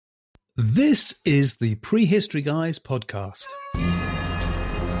This is the Prehistory Guys podcast.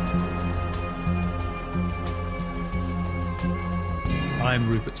 I'm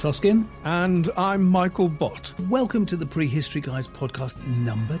Rupert Soskin. And I'm Michael Bott. Welcome to the Prehistory Guys podcast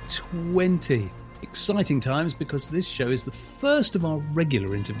number 20. Exciting times because this show is the first of our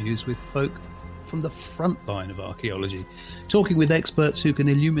regular interviews with folk from the front line of archaeology, talking with experts who can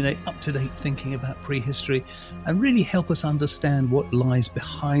illuminate up-to-date thinking about prehistory and really help us understand what lies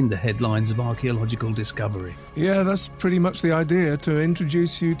behind the headlines of archaeological discovery. Yeah, that's pretty much the idea, to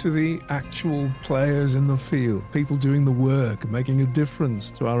introduce you to the actual players in the field, people doing the work, making a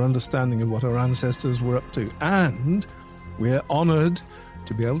difference to our understanding of what our ancestors were up to. And we're honoured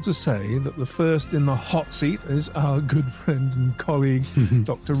to be able to say that the first in the hot seat is our good friend and colleague,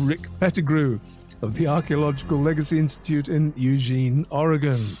 Dr. Rick Pettigrew of the Archaeological Legacy Institute in Eugene,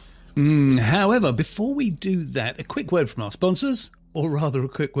 Oregon. However, before we do that, a quick word from our sponsors, or rather a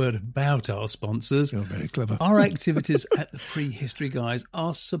quick word about our sponsors. You're very clever. Our activities at the Prehistory Guys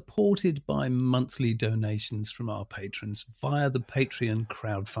are supported by monthly donations from our patrons via the Patreon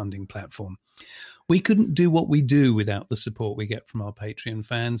crowdfunding platform. We couldn't do what we do without the support we get from our Patreon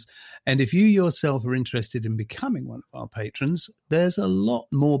fans. And if you yourself are interested in becoming one of our patrons, there's a lot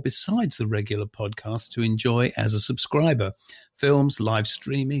more besides the regular podcast to enjoy as a subscriber. Films, live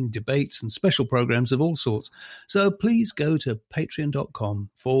streaming, debates, and special programs of all sorts. So please go to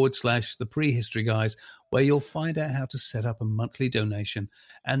patreon.com/the Prehistory Guys, where you'll find out how to set up a monthly donation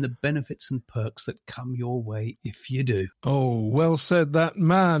and the benefits and perks that come your way if you do. Oh, well said, that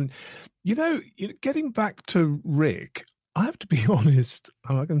man. You know, getting back to Rick, I have to be honest,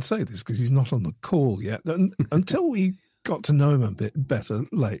 and I can say this because he's not on the call yet, until we got to know him a bit better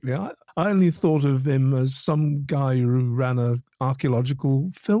lately, I only thought of him as some guy who ran an archaeological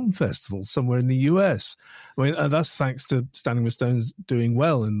film festival somewhere in the US. I mean, that's thanks to Standing with Stones doing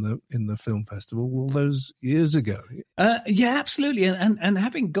well in the film festival all those years ago. Yeah, absolutely. And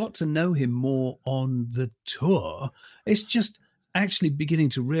having got to know him more on the tour, it's just actually beginning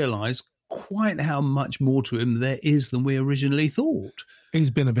to realise quite how much more to him there is than we originally thought.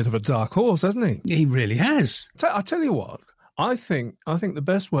 He's been a bit of a dark horse, hasn't he? He really has. I tell you what, I think the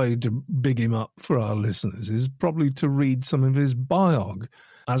best way to big him up for our listeners is probably to read some of his biog,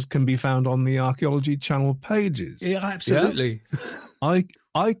 as can be found on the Archaeology Channel pages. Yeah, absolutely. Yeah?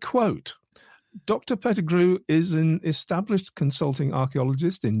 I quote, Dr. Pettigrew is an established consulting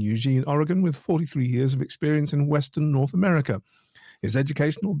archaeologist in Eugene, Oregon, with 43 years of experience in Western North America. His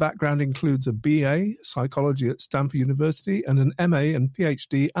educational background includes a BA psychology at Stanford University and an MA and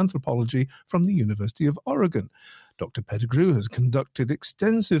PhD anthropology from the University of Oregon. Dr. Pettigrew has conducted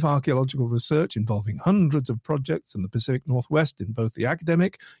extensive archaeological research involving hundreds of projects in the Pacific Northwest in both the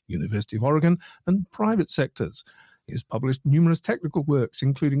academic, University of Oregon, and private sectors. He has published numerous technical works,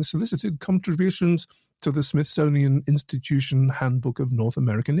 including solicited contributions to the Smithsonian Institution Handbook of North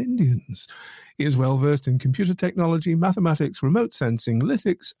American Indians. He is well versed in computer technology, mathematics, remote sensing,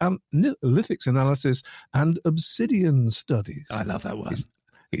 lithics analysis, and obsidian studies. I love that one.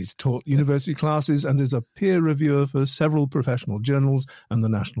 He's taught university classes and is a peer reviewer for several professional journals and the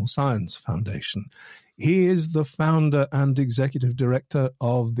National Science Foundation. He is the founder and executive director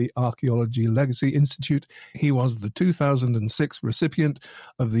of the Archaeology Legacy Institute. He was the 2006 recipient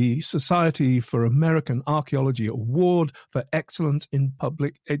of the Society for American Archaeology Award for Excellence in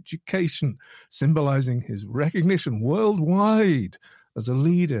Public Education, symbolizing his recognition worldwide as a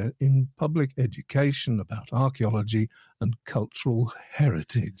leader in public education about archaeology and cultural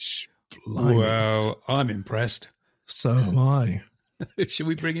heritage. Blimey. Well, I'm impressed. So am I. Should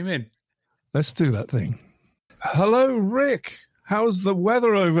we bring him in? Let's do that thing. Hello, Rick. How's the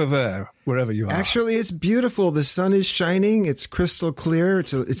weather over there, wherever you are? Actually, it's beautiful. The sun is shining. It's crystal clear.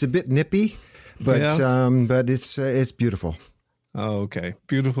 It's a bit nippy, but it's beautiful. Oh, okay.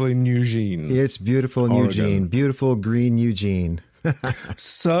 Beautiful in Eugene. It's beautiful in Oregon. Eugene. Beautiful green Eugene.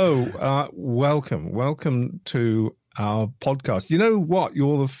 So, welcome to our podcast. You know what?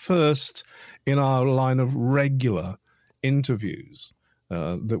 You're the first in our line of regular interviews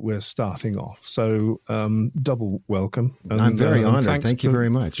that we're starting off. So, double welcome. And, I'm very honored. Thank you very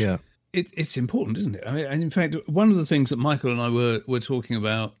much. Yeah. It's important, isn't it? I mean, and in fact, one of the things that Michael and I were talking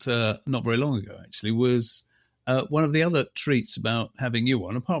about not very long ago, actually, was one of the other treats about having you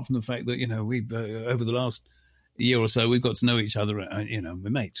on, apart from the fact that, we've, over the last year or so, we've got to know each other, we're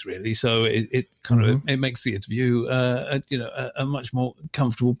mates, really. So it kind of it makes the interview, a much more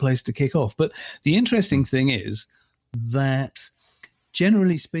comfortable place to kick off. But the interesting thing is that,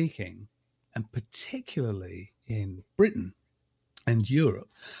 generally speaking, and particularly in Britain and Europe,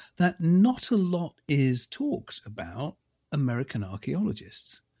 that not a lot is talked about American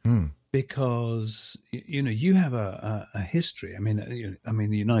archaeologists. because you have a history. I mean,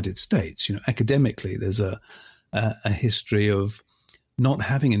 the United States. Academically, there's a history of not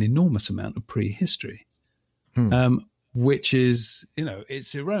having an enormous amount of prehistory, which is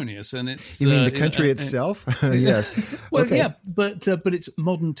it's erroneous, and it's you mean the country itself? Yes. Well, okay. yeah, but it's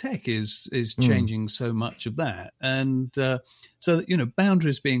modern tech is changing so much of that, and so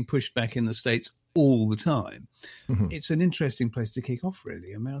boundaries being pushed back in the States all the time. It's an interesting place to kick off,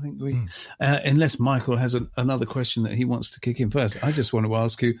 really. I mean, I think we, unless Michael has another question that he wants to kick in first, I just want to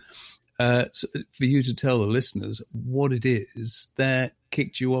ask you, for you to tell the listeners what it is that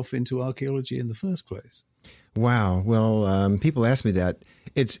kicked you off into archaeology in the first place. Wow. Well, people ask me that.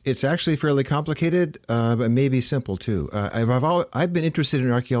 It's actually fairly complicated, but maybe simple too. I've been interested in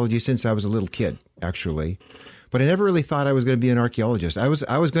archaeology since I was a little kid, actually, but I never really thought I was going to be an archaeologist. I was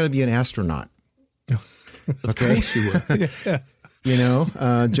going to be an astronaut. Of course you were.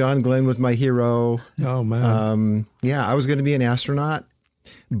 Yeah. John Glenn was my hero. Oh man. Yeah, I was going to be an astronaut,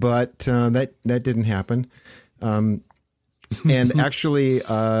 but that didn't happen. And actually,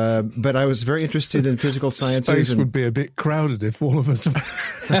 but I was very interested in physical sciences. Space would be a bit crowded if all of us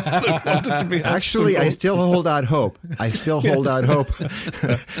wanted to be. Actually, I still hold out hope.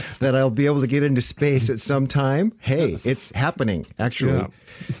 That I'll be able to get into space at some time. Hey, it's happening, actually. Yeah.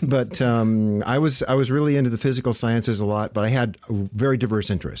 But I was really into the physical sciences a lot, but I had very diverse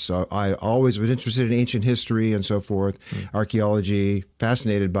interests. So I always was interested in ancient history and so forth, archaeology,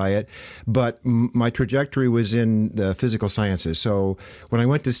 fascinated by it. But my trajectory was in the physical sciences. So when I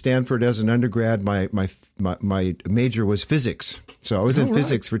went to Stanford as an undergrad, my major was physics. So I was in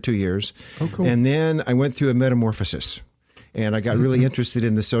physics for 2 years. Oh, cool. And then I went through a metamorphosis. And I got really interested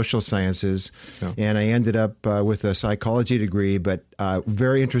in the social sciences, and I ended up with a psychology degree, but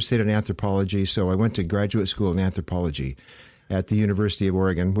very interested in anthropology. So I went to graduate school in anthropology at the University of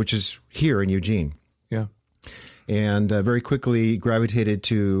Oregon, which is here in Eugene. Yeah. And very quickly gravitated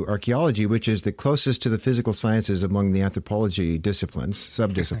to archaeology, which is the closest to the physical sciences among the anthropology disciplines,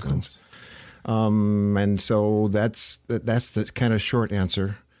 subdisciplines. And so that's the kind of short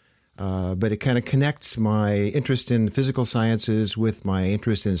answer. But it kind of connects my interest in physical sciences with my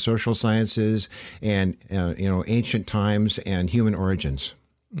interest in social sciences and ancient times and human origins,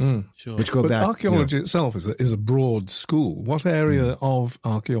 Sure. which go back. Archaeology itself is a broad school. What area of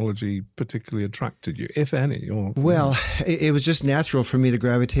archaeology particularly attracted you, if any? Well, it was just natural for me to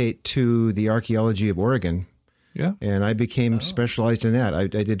gravitate to the archaeology of Oregon. Yeah. And I became specialized in that. I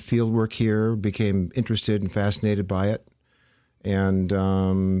did field work here, became interested and fascinated by it,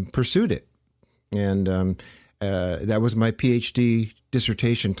 and pursued it. And that was my PhD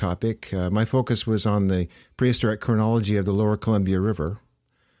dissertation topic. My focus was on the prehistoric chronology of the lower Columbia River,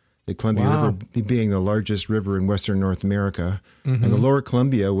 the Columbia River being the largest river in western North America. And the lower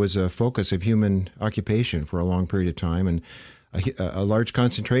Columbia was a focus of human occupation for a long period of time, and a large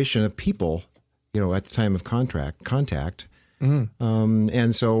concentration of people, at the time of contact.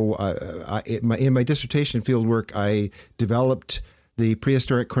 And so in my dissertation fieldwork, I developed the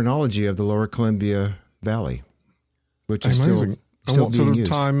prehistoric chronology of the lower Columbia Valley, which is amazing. still what being sort of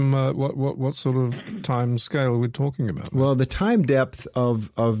used. time? What sort of time scale are we talking about? Well, the time depth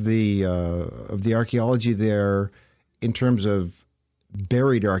of the archaeology there, in terms of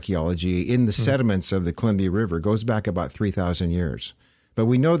buried archaeology in the sediments of the Columbia River, goes back about 3,000 years. But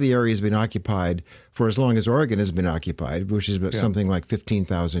we know the area has been occupied for as long as Oregon has been occupied, which is about something like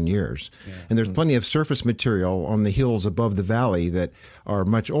 15,000 years. Yeah. And there's plenty of surface material on the hills above the valley that are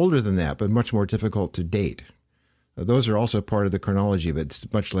much older than that, but much more difficult to date. Those are also part of the chronology, but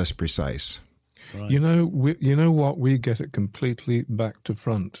it's much less precise. Right. You know what? We get it completely back to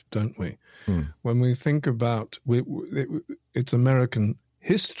front, don't we? When we think about it's American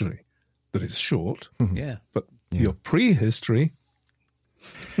history that is short, but your prehistory.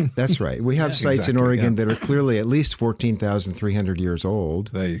 That's right. We have sites in Oregon that are clearly at least 14,300 years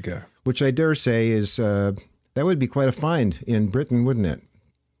old. There you go. Which I dare say is that would be quite a find in Britain, wouldn't it?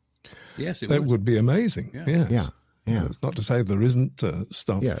 Yes, it that would be amazing. Yeah. Yes. Yeah. It's not to say there isn't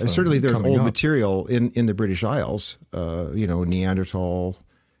stuff. Yeah, certainly there's old up. material in the British Isles, Neanderthal,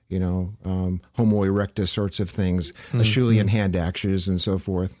 Homo erectus sorts of things, Acheulean hand axes and so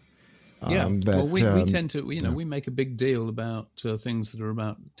forth. But we tend to, we make a big deal about things that are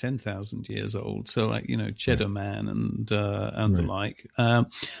about 10,000 years old. So, like, Cheddar Man and the like.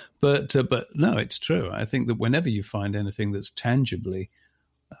 But no, it's true. I think that whenever you find anything that's tangibly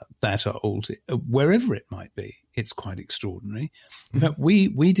that old, wherever it might be, it's quite extraordinary. In fact,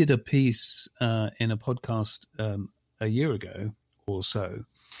 we did a piece in a podcast a year ago or so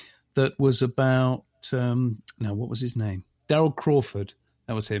that was about, now what was his name? Darrell Crawford,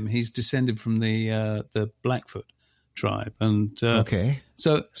 That was him. He's descended from the Blackfoot tribe, and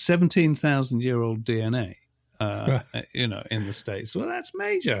so 17,000-year-old DNA, in the States. Well, that's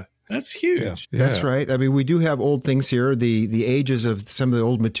major. That's huge. Yeah. That's right. I mean, we do have old things here. The ages of some of the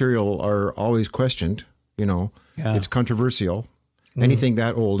old material are always questioned. It's controversial. Anything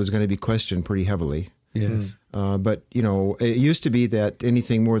that old is going to be questioned pretty heavily. Yes. But, it used to be that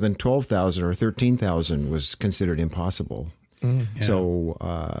anything more than 12,000 or 13,000 was considered impossible. So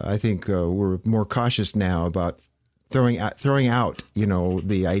I think we're more cautious now about throwing out,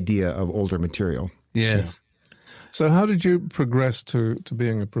 the idea of older material. Yes. So how did you progress to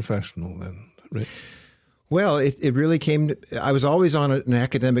being a professional then, Rick? Well, it really came I was always on an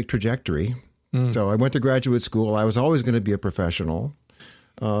academic trajectory. So I went to graduate school. I was always going to be a professional,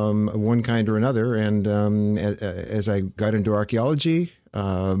 one kind or another. And as I got into archaeology,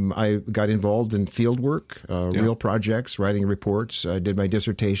 I got involved in field work, real projects, writing reports. I did my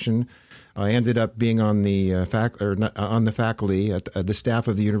dissertation. I ended up being on the faculty at the staff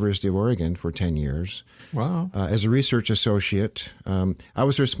of the University of Oregon for 10 years. Wow! As a research associate, I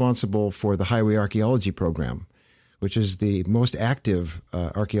was responsible for the Highway Archaeology Program, which is the most active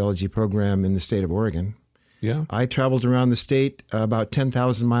archaeology program in the state of Oregon. Yeah, I traveled around the state about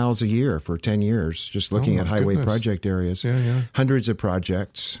 10,000 miles a year for 10 years, just looking at highway project areas. Yeah. Hundreds of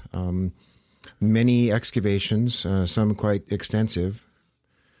projects, many excavations, some quite extensive.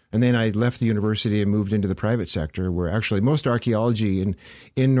 And then I left the university and moved into the private sector, where actually most archaeology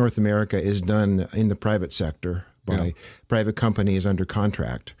in North America is done in the private sector by private companies under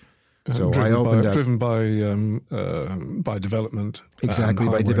contract. So I opened up, driven by development, exactly,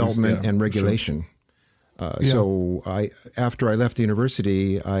 by development and regulation. So after I left the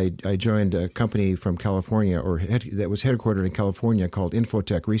university, I joined a company from California, that was headquartered in California, called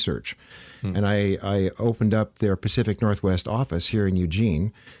Infotech Research. And I opened up their Pacific Northwest office here in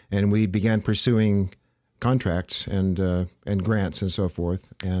Eugene, and we began pursuing contracts and grants and so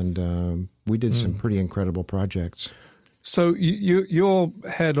forth. And we did some pretty incredible projects. So you're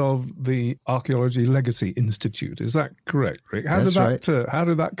head of the Archaeology Legacy Institute, is that correct, Rick? How did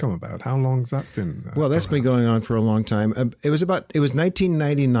that come about? How long has that been? Well, that's been going on for a long time. It was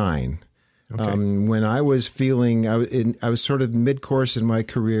 1999 when I was feeling I was sort of mid-course in my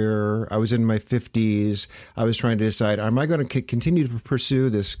career. I was in my 50s. I was trying to decide: am I going to continue to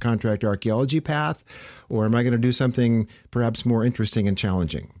pursue this contract archaeology path, or am I going to do something perhaps more interesting and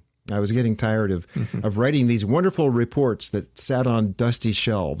challenging? I was getting tired of writing these wonderful reports that sat on dusty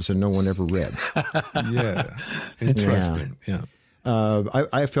shelves and no one ever read. Yeah, interesting. Yeah.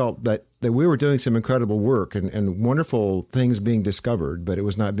 I felt that we were doing some incredible work and wonderful things being discovered, but it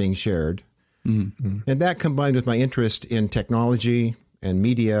was not being shared. Mm-hmm. And that, combined with my interest in technology and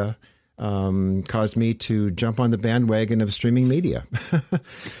media, caused me to jump on the bandwagon of streaming media.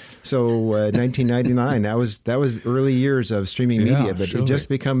 So 1999, that was early years of streaming media, but it just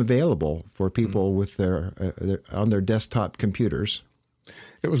become available for people with their on their desktop computers.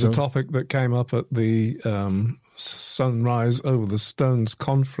 It was a topic that came up at the Sunrise Over the Stones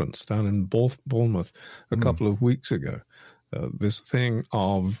conference down in Bournemouth a couple of weeks ago. This thing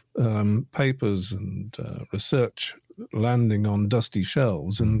of papers and research landing on dusty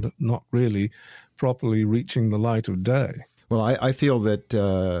shelves and not really properly reaching the light of day. Well, I feel that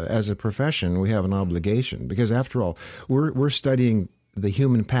as a profession, we have an obligation, because after all, we're studying the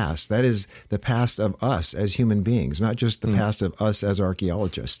human past. That is the past of us as human beings, not just the past of us as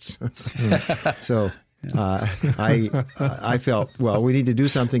archaeologists. So I felt, well, we need to do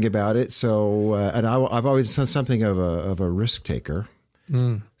something about it. So and I've always been something of a risk taker.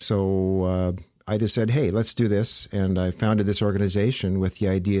 So I just said, hey, let's do this. And I founded this organization with the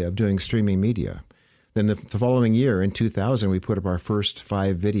idea of doing streaming media. Then the following year, in 2000, we put up our first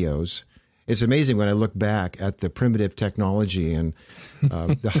 5 videos. It's amazing when I look back at the primitive technology and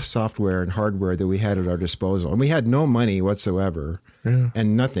the software and hardware that we had at our disposal. And we had no money whatsoever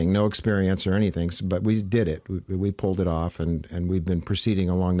and nothing, no experience or anything. But we did it. We pulled it off, and we've been proceeding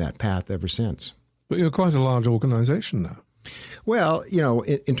along that path ever since. But you're quite a large organization now. Well,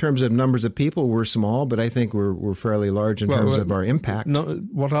 in terms of numbers of people, we're small, but I think we're fairly large in terms of our impact.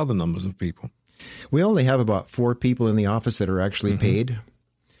 What are the numbers of people? We only have about 4 people in the office that are actually paid,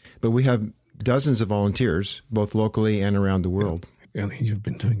 but we have dozens of volunteers, both locally and around the world. And you've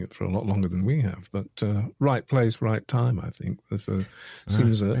been doing it for a lot longer than we have, but right place, right time, I think.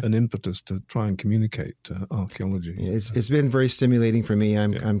 Seems an impetus to try and communicate archaeology. It's been very stimulating for me.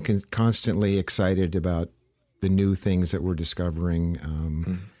 I'm constantly excited about the new things that we're discovering,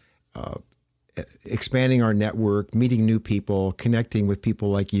 expanding our network, meeting new people, connecting with people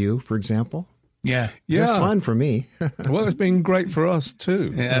like you, for example. Yeah. That's fun for me. Well, it's been great for us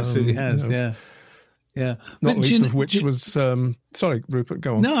too. It absolutely has. Yeah. Not But least of which was sorry, Rupert,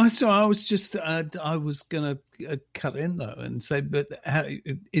 go on. No, so I was just I was going to cut in though and say, but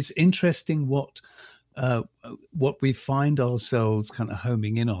it's interesting what we find ourselves kind of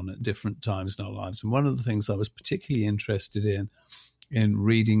homing in on at different times in our lives. And one of the things I was particularly interested in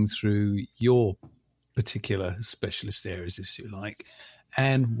reading through your particular specialist areas, if you like,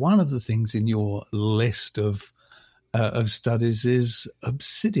 and one of the things in your list of studies is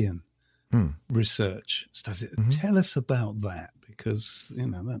obsidian research study. Tell us about that, because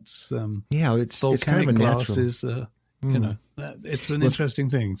that's it's kind of a glasses, natural. It's an interesting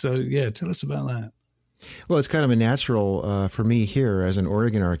thing. So tell us about that. Well, it's kind of a natural for me here as an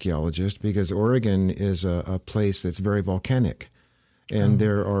Oregon archaeologist, because Oregon is a place that's very volcanic. And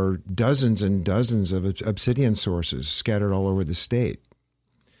there are dozens and dozens of obsidian sources scattered all over the state.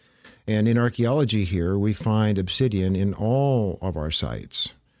 And in archaeology here, we find obsidian in all of our sites.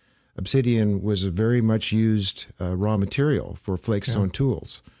 Obsidian was a very much used raw material for flakestone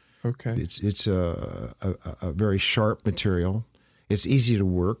tools. Okay. It's a very sharp material. It's easy to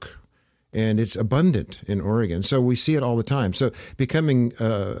work, and it's abundant in Oregon. So we see it all the time. So becoming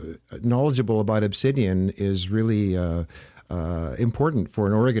knowledgeable about obsidian is really important for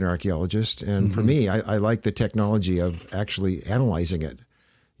an Oregon archaeologist. And for me, I like the technology of actually analyzing it,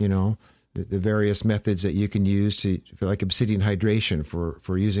 the various methods that you can use for like obsidian hydration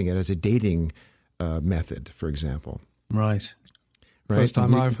for using it as a dating method, for example. Right. First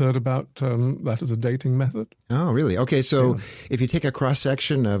time I've heard about that as a dating method. Oh, really? Okay, so if you take a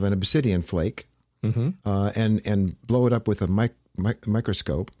cross-section of an obsidian flake and blow it up with a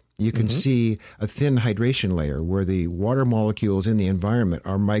microscope, you can see a thin hydration layer where the water molecules in the environment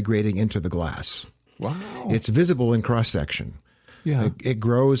are migrating into the glass. Wow. It's visible in cross-section. Yeah. It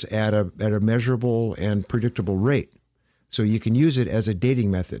grows at a measurable and predictable rate. So you can use it as a dating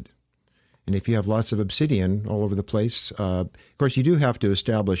method. And if you have lots of obsidian all over the place, of course, you do have to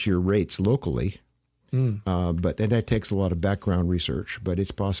establish your rates locally. But that takes a lot of background research, but it's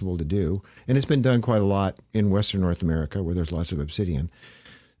possible to do. And it's been done quite a lot in Western North America, where there's lots of obsidian.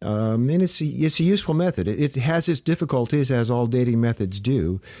 And it's a useful method. It has its difficulties, as all dating methods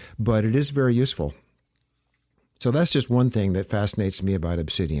do, but it is very useful. So that's just one thing that fascinates me about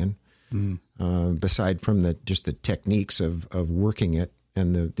obsidian, beside from just the techniques of working it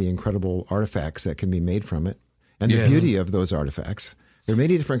and the incredible artifacts that can be made from it, and the beauty of those artifacts. There are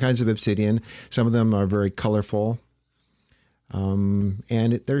many different kinds of obsidian. Some of them are very colorful, and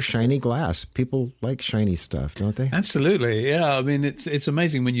they're shiny glass. People like shiny stuff, don't they? Absolutely, yeah. I mean, it's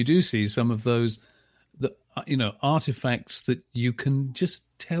amazing when you do see some of those, artifacts that you can just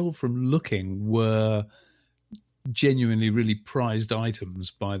tell from looking were genuinely really prized items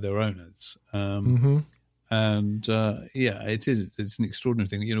by their owners. And it's an extraordinary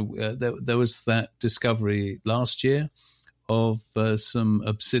thing. There was that discovery last year of some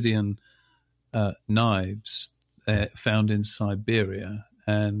obsidian knives found in Siberia,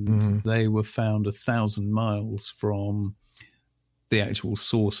 and they were found 1,000 miles from the actual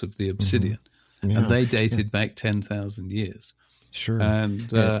source of the obsidian, and they dated back 10,000 years. Sure.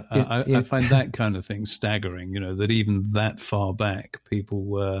 And I find that kind of thing staggering, that even that far back people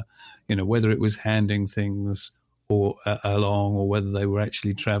were, whether it was handing things along or whether they were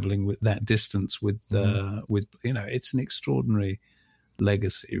actually traveling with that distance with it's an extraordinary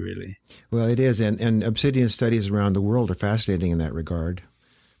legacy, really. Well, it is. And obsidian studies around the world are fascinating in that regard.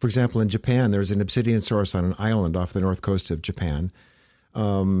 For example, in Japan, there's an obsidian source on an island off the north coast of Japan.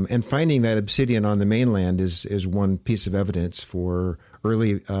 And finding that obsidian on the mainland is one piece of evidence for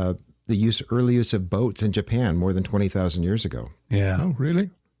early use of boats in Japan more than 20,000 years ago. Yeah. Oh, really?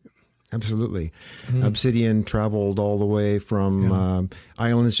 Absolutely. Obsidian traveled all the way from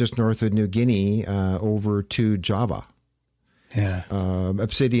islands just north of New Guinea over to Java. Yeah.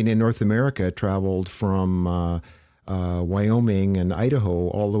 Obsidian in North America traveled from Wyoming and Idaho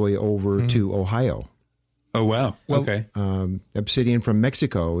all the way over to Ohio. Oh, wow. Well, okay. Obsidian from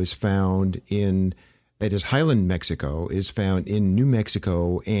Mexico is found Highland Mexico, is found in New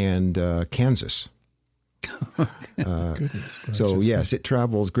Mexico and Kansas. Goodness gracious. So, yes, it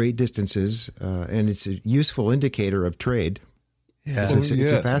travels great distances, and it's a useful indicator of trade. Yeah. So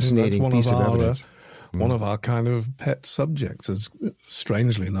it's a fascinating piece of evidence. One of our kind of pet subjects,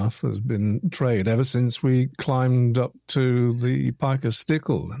 strangely enough, has been trade ever since we climbed up to the Piker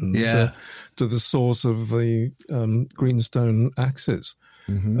Stickle and to the source of the greenstone axis.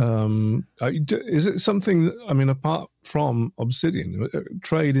 Is it something that, apart from obsidian,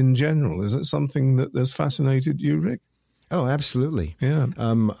 trade in general, is it something that has fascinated you, Rick? Oh, absolutely. Yeah.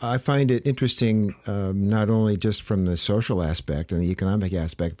 I find it interesting, not only just from the social aspect and the economic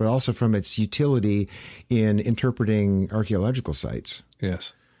aspect, but also from its utility in interpreting archaeological sites.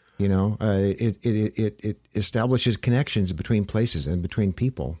 Yes. You know, it establishes connections between places and between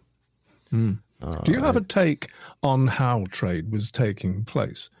people. Do you have a take on how trade was taking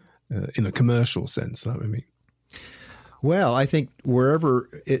place in a commercial sense? That would mean. Well, I think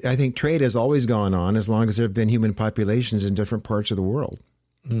I think trade has always gone on as long as there have been human populations in different parts of the world,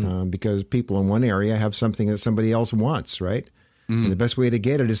 because people in one area have something that somebody else wants, right? And the best way to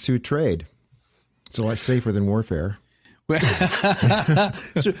get it is through trade. It's a lot safer than warfare. Well,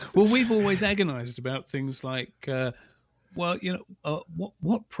 we've always agonized about things like, what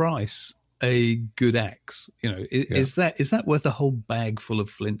price a good axe? You know, is that worth a whole bag full of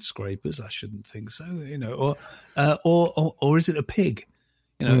flint scrapers? I shouldn't think so. You know, or is it a pig?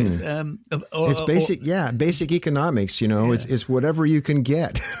 You know, it's basic economics. You know, it's whatever you can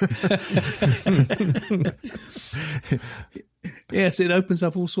get. Yes, it opens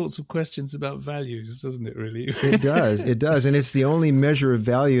up all sorts of questions about values, doesn't it, really? It does. And it's the only measure of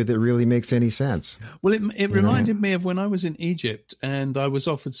value that really makes any sense. Well, it reminded me of when I was in Egypt and I was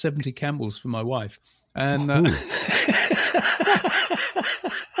offered 70 camels for my wife. And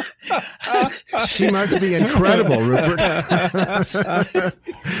she must be incredible, Rupert.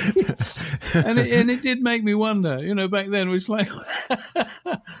 and it did make me wonder, you know, back then it was like,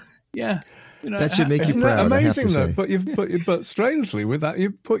 yeah. You know, that should make you proud. Amazing, I have to though. say. But strangely, with that, you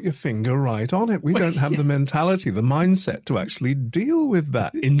put your finger right on it. We don't have the mentality, the mindset to actually deal with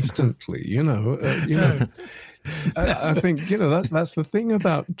that instantly. I think that's the thing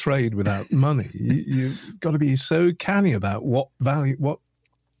about trade without money. You've got to be so canny about what value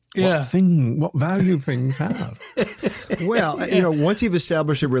things have. Well, once you've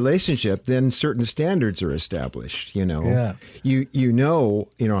established a relationship, then certain standards are established. You know, you know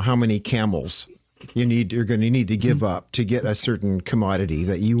how many camels you're going to need to give up to get a certain commodity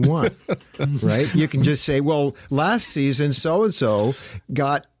that you want, right? You can just say, well, last season so and so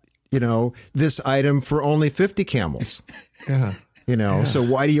got this item for only 50 camels. Yeah. So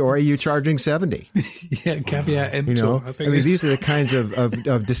why are you charging 70? Yeah, caveat emptor. I mean, these are the kinds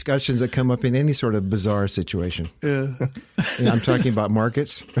of discussions that come up in any sort of bizarre situation. Yeah. I'm talking about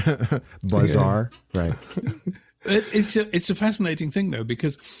markets, bazaar, right? It's a fascinating thing, though,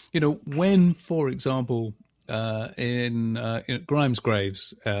 because when, for example, in Grimes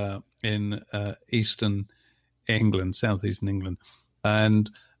graves in eastern England, southeastern England, and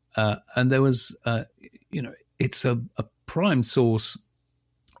there was it's a prime source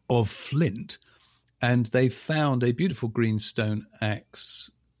of flint, and they found a beautiful greenstone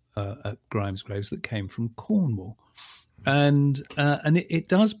axe at Grimes graves that came from Cornwall, and it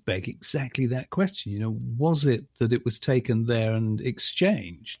does beg exactly that question. Was it that it was taken there and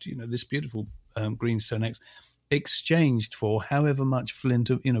exchanged? This beautiful greenstone axe exchanged for however much flint,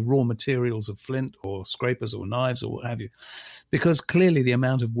 raw materials of flint or scrapers or knives or what have you, because clearly the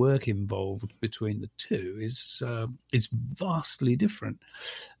amount of work involved between the two is vastly different,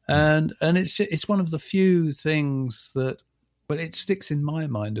 and it's one of the few things that, but it sticks in my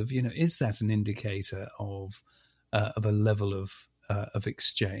mind of is that an indicator of a level of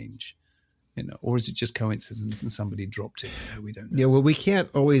exchange? Or is it just coincidence and somebody dropped it? We don't know. Yeah, well, we can't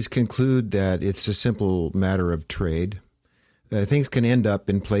always conclude that it's a simple matter of trade. Things can end up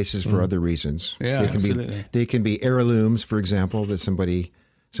in places for other reasons. Yeah, absolutely. They can be heirlooms, for example, that somebody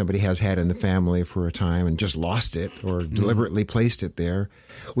has had in the family for a time and just lost it or deliberately placed it there.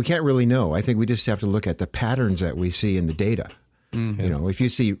 We can't really know. I think we just have to look at the patterns that we see in the data. If you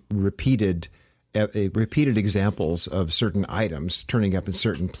see repeated examples of certain items turning up in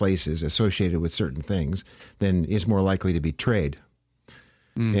certain places associated with certain things, then it's more likely to be trade.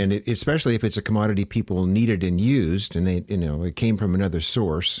 And especially if it's a commodity people needed and used, and they, it came from another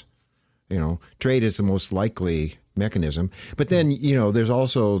source, trade is the most likely mechanism. But then, there's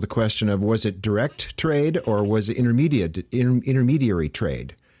also the question of, was it direct trade or was it intermediary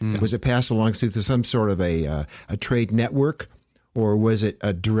trade? Was it passed along through some sort of a trade network, or was it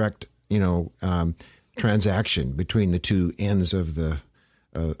a direct transaction between the two ends of the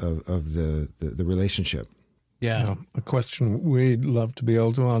relationship? Yeah, a question we'd love to be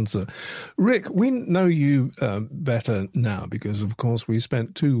able to answer. Rick, we know you better now because, of course, we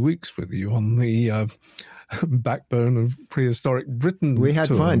spent 2 weeks with you on the backbone of prehistoric Britain. We had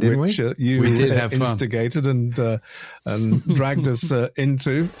fun, didn't we? You did have fun. Instigated and dragged us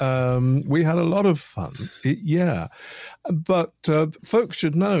into. We had a lot of fun. But folks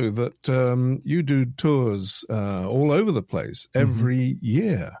should know that you do tours all over the place every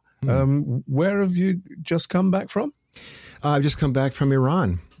year. Where have you just come back from? I've just come back from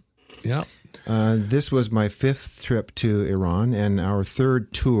Iran. Yeah. This was my 5th trip to Iran and our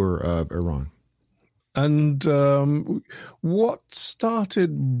 3rd tour of Iran. And what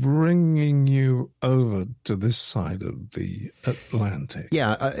started bringing you over to this side of the Atlantic?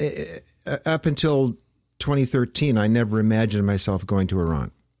 Yeah, up until 2013, I never imagined myself going to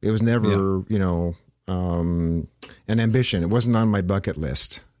Iran. It was never, an ambition. It wasn't on my bucket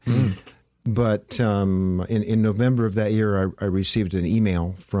list. But in November of that year, I received an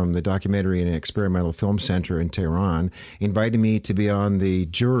email from the Documentary and Experimental Film Center in Tehran, inviting me to be on the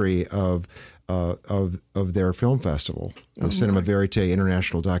jury of their film festival, the Cinema Verite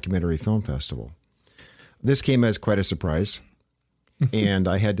International Documentary Film Festival. This came as quite a surprise, and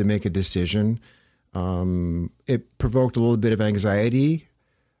I had to make a decision. It provoked a little bit of anxiety,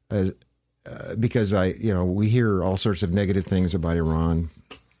 because we hear all sorts of negative things about Iran.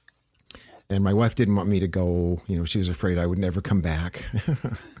 And my wife didn't want me to go. She was afraid I would never come back.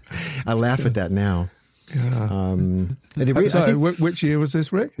 I laugh at that now. Yeah. Which year was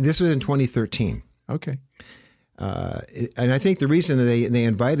this, Rick? This was in 2013. Okay. And I think the reason they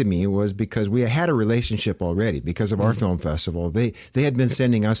invited me was because we had a relationship already because of our film festival. They had been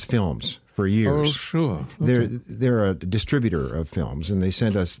sending us films for years. Oh, sure. Okay. They're a distributor of films, and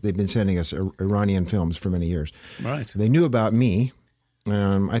they've been sending us Iranian films for many years. Right. They knew about me.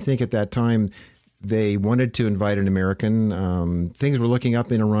 I think at that time they wanted to invite an American. Things were looking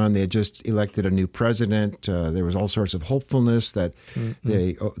up in Iran. They had just elected a new president. There was all sorts of hopefulness that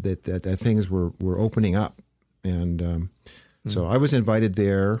that things were opening up. And so I was invited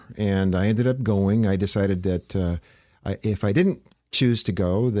there, and I ended up going. I decided that if I didn't choose to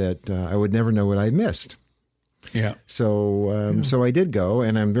go, that I would never know what I missed. Yeah. So I did go,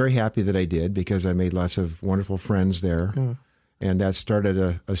 and I'm very happy that I did because I made lots of wonderful friends there. Yeah. And that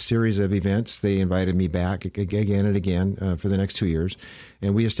started a series of events. They invited me back again and again for the next 2 years.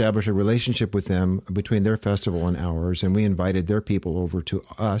 And we established a relationship with them between their festival and ours. And we invited their people over to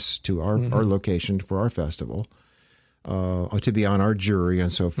us, to our location for our festival, to be on our jury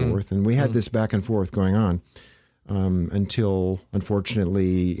and so forth. And we had this back and forth going on until,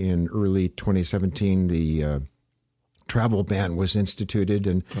 unfortunately, in early 2017, the travel ban was instituted,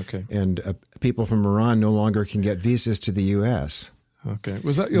 and people from Iran no longer can get visas to the U.S. Okay.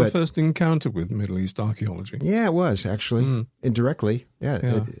 Was that your first encounter with Middle East archaeology? Yeah, it was, actually. Indirectly,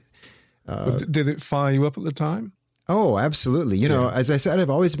 yeah. Did it fire you up at the time? Oh, absolutely. You know, as I said,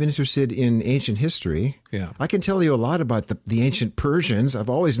 I've always been interested in ancient history. Yeah. I can tell you a lot about the ancient Persians. I've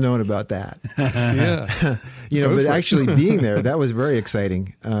always known about that. But actually being there, that was very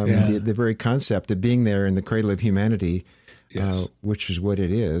exciting. The very concept of being there in the cradle of humanity, which is what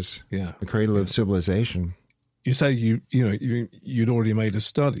it is, the cradle of civilization. You say you'd already made a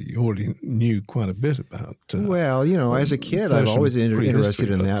study. You already knew quite a bit about. As a kid, I've always been interested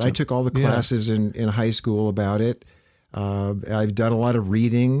in that. I took all the classes in high school about it. I've done a lot of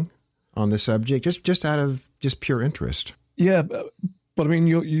reading on the subject, just out of pure interest. Yeah, but I mean,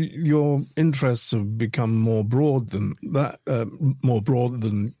 your interests have become more broad than that. More broad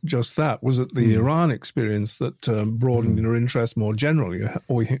than just that. Was it the Iran experience that broadened your interest more generally,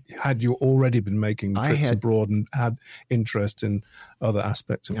 or had you already been making trips abroad and had interest in other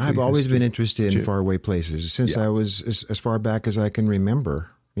aspects of? I've always been interested in faraway places since I was as far back as I can remember.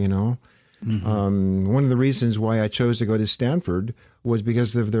 One of the reasons why I chose to go to Stanford was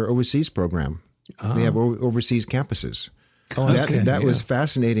because of their overseas program. They have overseas campuses. That was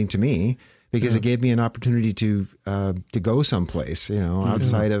fascinating to me because it gave me an opportunity to go someplace,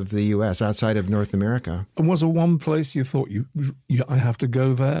 outside of the U.S., outside of North America. And was there one place you thought I have to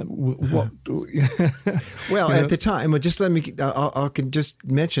go there? What? Well, at the time, I can just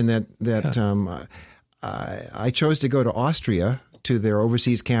mention that I chose to go to Austria, to their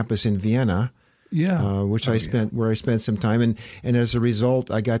overseas campus in Vienna, where I spent some time, and as a result,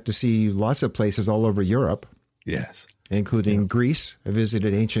 I got to see lots of places all over Europe. Yes, including Greece. I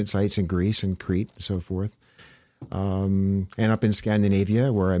visited ancient sites in Greece and Crete and so forth, and up in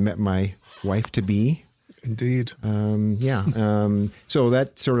Scandinavia, where I met my wife to be. Indeed, so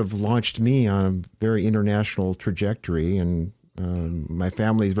that sort of launched me on a very international trajectory, and my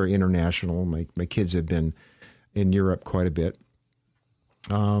family is very international. My kids have been in Europe quite a bit.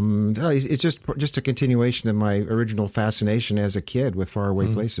 It's just a continuation of my original fascination as a kid with faraway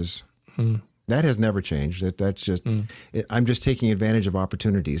places. That has never changed. That's just I'm just taking advantage of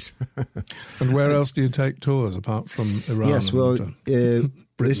opportunities. And where else do you take tours apart from Iran? Yes, well,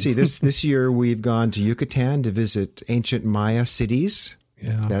 let's see. This year we've gone to Yucatan to visit ancient Maya cities.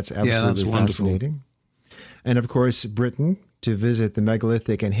 Yeah, that's absolutely fascinating. And of course, Britain, to visit the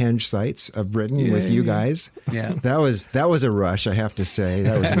megalithic and henge sites of Britain with you guys. Yeah. That was a rush, I have to say.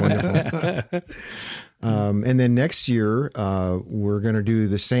 That was wonderful. And then next year, we're going to do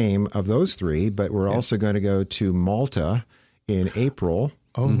the same of those three, but we're also going to go to Malta in April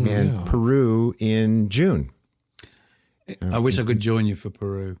and Peru in June. I wish I could join you for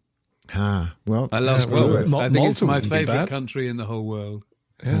Peru. Well, I love Peru. I think it's Malta my wouldn't be favorite bad. country in the whole world.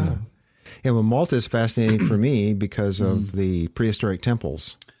 Yeah. Yeah, well, Malta is fascinating for me because of the prehistoric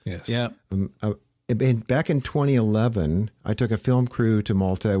temples. Yes. Yeah. Back in 2011, I took a film crew to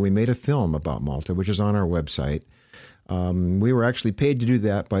Malta. We made a film about Malta, which is on our website. We were actually paid to do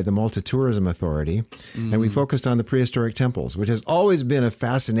that by the Malta Tourism Authority, and we focused on the prehistoric temples, which has always been a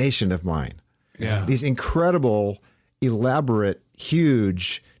fascination of mine. Yeah. These incredible, elaborate,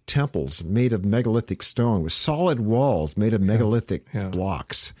 huge temples made of megalithic stone with solid walls made of megalithic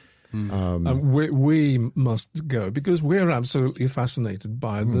blocks. And we must go because we're absolutely fascinated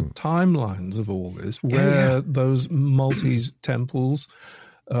by the timelines of all this, where those Maltese temples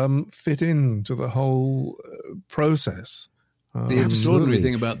fit into the whole process. The extraordinary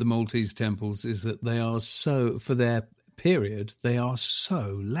thing about the Maltese temples is that they are so, for their period, they are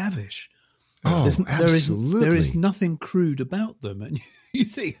so lavish. Absolutely. There is nothing crude about them. And you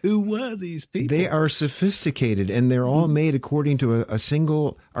think, who were these people? They are sophisticated, and they're all made according to a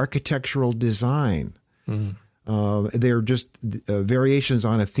single architectural design. They're just variations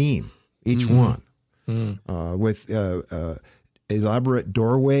on a theme, each one, with elaborate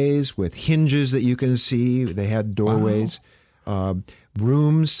doorways, with hinges that you can see. They had doorways,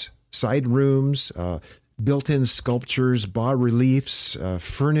 rooms, side rooms, built-in sculptures, bas-reliefs,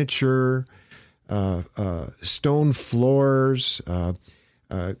 furniture, stone floors,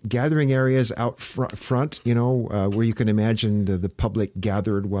 gathering areas out front, where you can imagine the public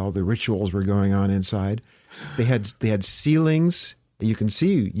gathered while the rituals were going on inside. They had ceilings. You can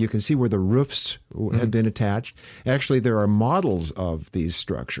see where the roofs had been attached. Actually, there are models of these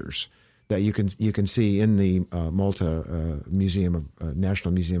structures that you can see in the Malta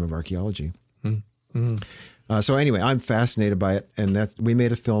National Museum of Archaeology. So anyway, I'm fascinated by it, and we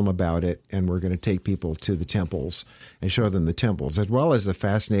made a film about it, and we're going to take people to the temples and show them the temples, as well as the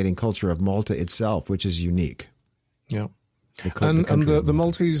fascinating culture of Malta itself, which is unique. Yeah. The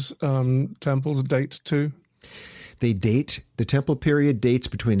Maltese temples date too? The temple period dates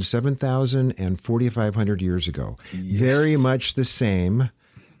between 7,000 and 4,500 years ago. Yes. Very much the same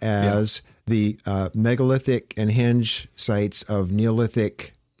as the megalithic and henge sites of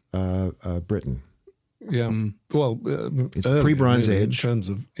Neolithic Britain. Yeah, well, it's pre-Bronze Age in terms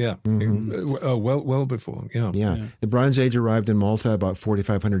of well before. Yeah. The Bronze Age arrived in Malta about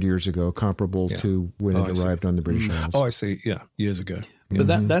 4,500 years ago, comparable to when it arrived on the British Isles. Oh, I see. Yeah, years ago.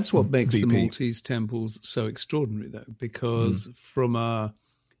 But that's what makes the Maltese temples so extraordinary, though, because from an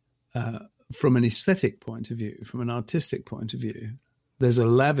aesthetic point of view, from an artistic point of view, there's a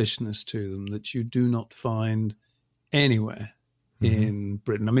lavishness to them that you do not find anywhere in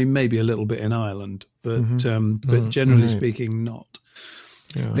Britain. I mean, maybe a little bit in Ireland, but generally speaking, not.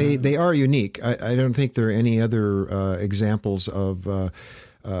 Yeah. They are unique. I don't think there are any other examples of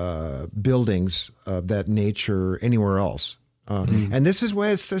buildings of that nature anywhere else. And this is why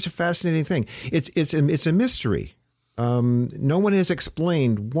it's such a fascinating thing. It's a mystery. No one has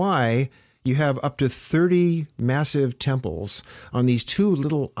explained why you have up to 30 massive temples on these two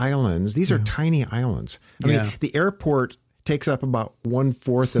little islands. These are tiny islands. I mean, the airport takes up about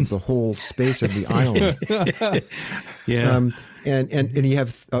 1/4 of the whole space of the island. And you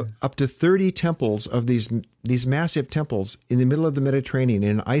have up to 30 temples of these massive temples in the middle of the Mediterranean in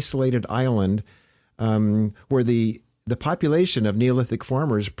an isolated island where the population of Neolithic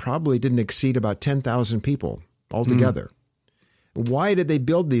farmers probably didn't exceed about 10,000 people altogether. Why did they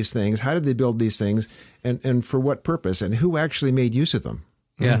build these things? How did they build these things? And for what purpose? And who actually made use of them?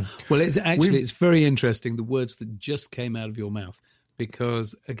 Yeah, well, it's very interesting, the words that just came out of your mouth,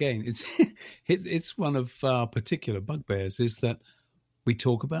 because, again, it's one of our particular bugbears is that we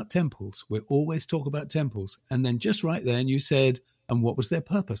talk about temples. We always talk about temples. And then just right then you said, and what was their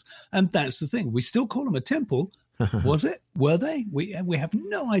purpose? And that's the thing. We still call them a temple. Was it? Were they? We have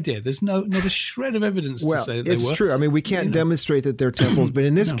no idea. There's not a shred of evidence to say that they were. It's true. I mean, we can't demonstrate that they're temples, but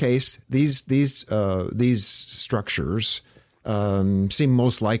in this case, these structures seem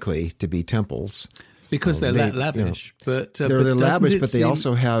most likely to be temples because they're lavish. But they're lavish, but they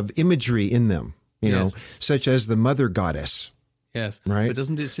also have imagery in them, such as the mother goddess. Yes, right. But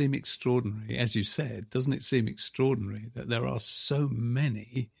doesn't it seem extraordinary, as you said? Doesn't it seem extraordinary that there are so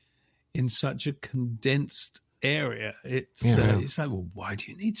many in such a condensed area? It's like, well, why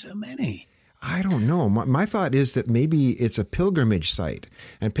do you need so many? I don't know. My thought is that maybe it's a pilgrimage site,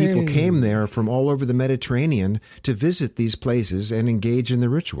 and people came there from all over the Mediterranean to visit these places and engage in the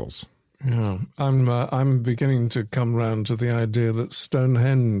rituals. Yeah, I'm beginning to come round to the idea that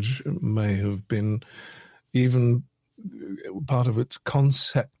Stonehenge may have been even part of its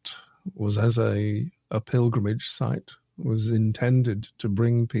concept was as a pilgrimage site, was intended to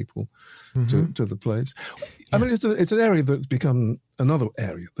bring people to the place. I mean, it's an area that's become another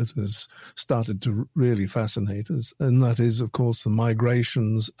area that has started to really fascinate us, and that is, of course, the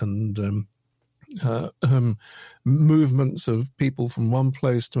migrations and movements of people from one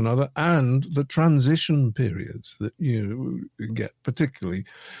place to another, and the transition periods that you get, particularly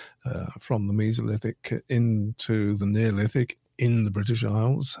from the Mesolithic into the Neolithic in the British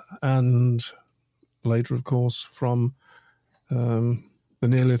Isles, and later, of course, from the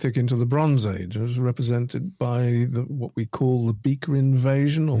Neolithic into the Bronze Age, as represented by what we call the Beaker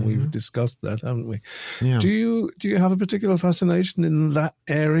invasion, or we've discussed that, haven't we? Yeah. Do you have a particular fascination in that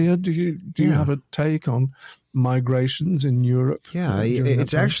area? Do you have a take on migrations in Europe? Yeah,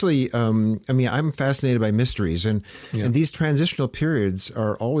 it's actually, I'm fascinated by mysteries, and these transitional periods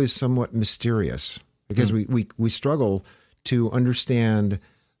are always somewhat mysterious because we struggle to understand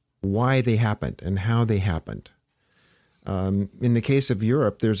why they happened and how they happened. In the case of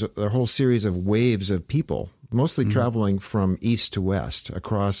Europe, there's a whole series of waves of people, mostly traveling from east to west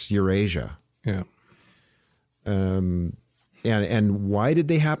across Eurasia. Yeah. And why did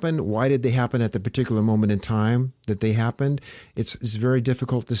they happen? Why did they happen at the particular moment in time that they happened? It's very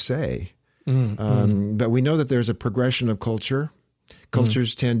difficult to say. But we know that there's a progression of culture.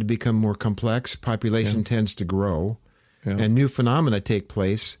 Cultures tend to become more complex. Population tends to grow. Yeah. And new phenomena take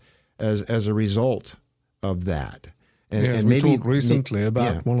place as a result of that. And we talked recently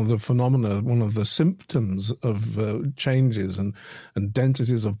about one of the phenomena, one of the symptoms of changes and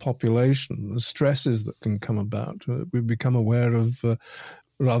densities of population, the stresses that can come about. We've become aware of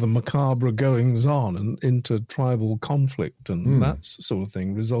rather macabre goings on and intertribal conflict and that sort of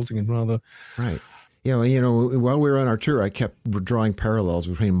thing, resulting in rather... Right. Yeah, well, while we were on our tour, I kept drawing parallels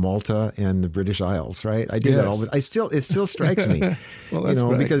between Malta and the British Isles. Right, I did that all. But it still strikes me, well, that's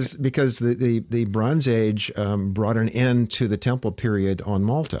great. because the Bronze Age brought an end to the Temple period on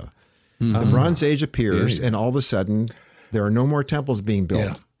Malta. The Bronze Age appears, and all of a sudden, there are no more temples being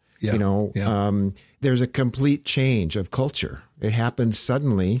built. There's a complete change of culture. It happens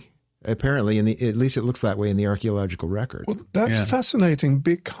suddenly. Apparently, at least it looks that way in the archaeological record. Well, that's fascinating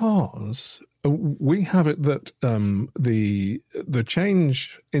because we have it that the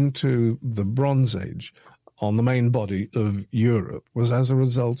change into the Bronze Age on the main body of Europe was as a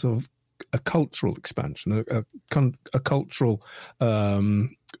result of a cultural expansion, a cultural,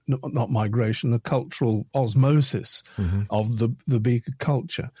 not migration, a cultural osmosis of the Beaker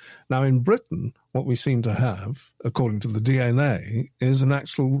culture. Now, in Britain, what we seem to have, according to the DNA, is an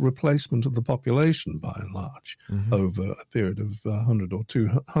actual replacement of the population by and large over a period of 100 or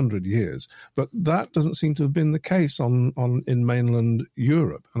 200 years. But that doesn't seem to have been the case in mainland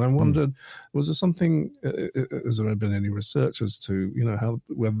Europe. And I wondered, was there something? Has there been any research as to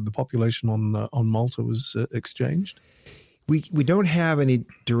whether the population on Malta was exchanged? We don't have any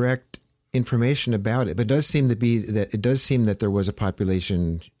direct information about it, but it does seem that there was a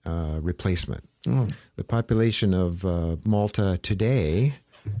population replacement. The population of Malta today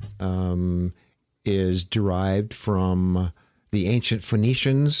is derived from the ancient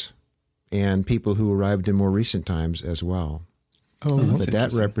Phoenicians and people who arrived in more recent times as well. But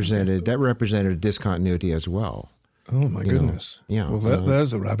that represented a discontinuity as well. Oh, my goodness. Well,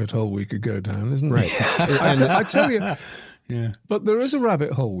 there's a rabbit hole we could go down, isn't right. it? I tell you... Yeah, but there is a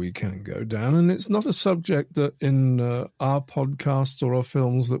rabbit hole we can go down, and it's not a subject that in our podcasts or our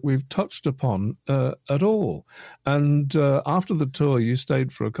films that we've touched upon at all. And after the tour, you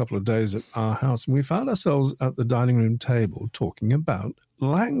stayed for a couple of days at our house, and we found ourselves at the dining room table talking about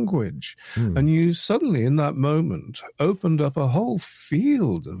language. And you suddenly, in that moment, opened up a whole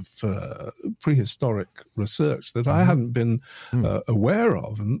field of prehistoric research that I hadn't been aware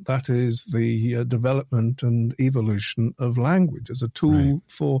of, and that is the development and evolution of language as a tool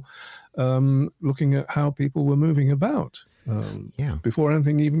for looking at how people were moving about before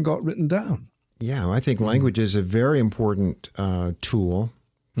anything even got written down. Yeah, I think language is a very important tool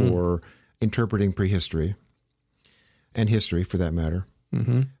for interpreting prehistory and history, for that matter.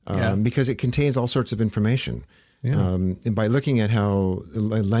 Because it contains all sorts of information. And by looking at how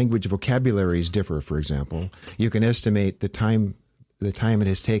language vocabularies differ, for example, you can estimate the time it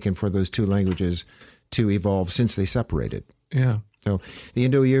has taken for those two languages to evolve since they separated. So the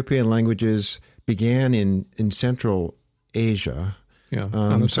Indo-European languages began in Central Asia,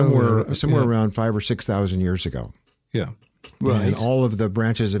 Yeah, somewhere around 5,000 or 6,000 years ago. Yeah, Right. And all of the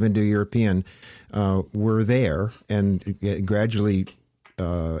branches of Indo-European were there and gradually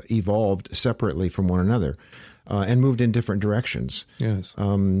evolved separately from one another and moved in different directions. yes.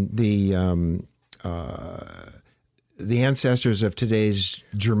 The ancestors of today's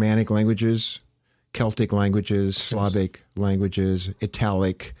Germanic languages, Celtic languages, Slavic languages,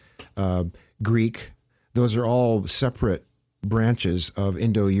 Italic, Greek, those are all separate branches of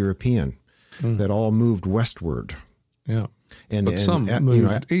Indo-European that all moved westward. Yeah. But some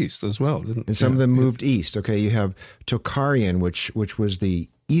moved east as well, didn't they? And some of them moved east. Okay, you have Tocharian, which was the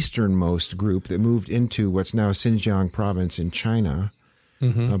easternmost group that moved into what's now Xinjiang province in China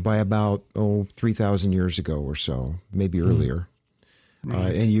by about 3,000 years ago or so, maybe earlier.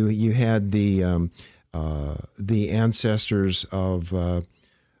 Right. And you had the ancestors of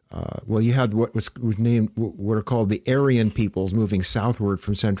you had what was named, what are called the Aryan peoples, moving southward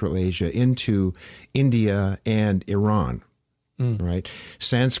from Central Asia into India and Iran. Right.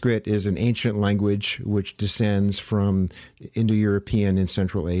 Sanskrit is an ancient language which descends from Indo-European in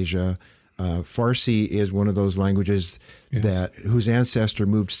Central Asia. Farsi is one of those languages whose ancestor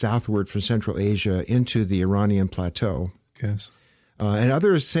moved southward from Central Asia into the Iranian plateau. Yes. And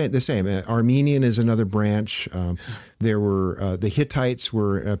others say the same. Armenian is another branch. There were the Hittites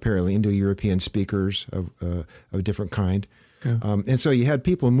were apparently Indo-European speakers of a different kind. Yeah. And so you had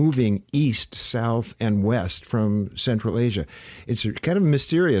people moving east, south, and west from Central Asia. It's kind of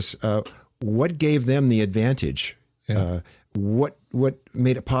mysterious. What gave them the advantage? Yeah. What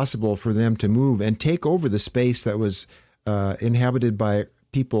made it possible for them to move and take over the space that was inhabited by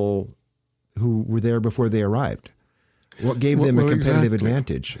people who were there before they arrived? What gave them a competitive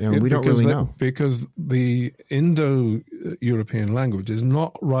advantage? We don't really know. Because the Indo-European language is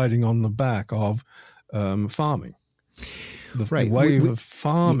not riding on the back of farming. The wave of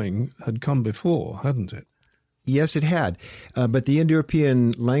farming had come before, hadn't it? Yes, it had. But the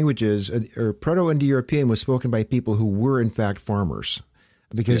Indo-European languages, or Proto-Indo-European, was spoken by people who were, in fact, farmers.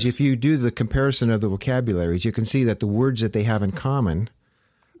 Because if you do the comparison of the vocabularies, you can see that the words that they have in common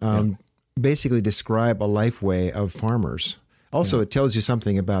basically describe a life way of farmers. Also, it tells you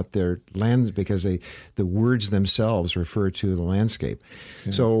something about their lands because the words themselves refer to the landscape.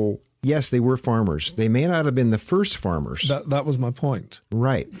 Yeah. So, yes, they were farmers. They may not have been the first farmers. That was my point.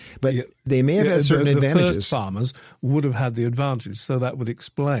 Right. But they may have had certain advantages. The first farmers would have had the advantage, so that would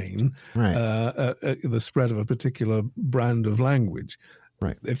explain the spread of a particular brand of language.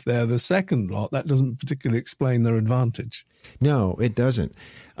 Right. If they're the second lot, that doesn't particularly explain their advantage. No, it doesn't.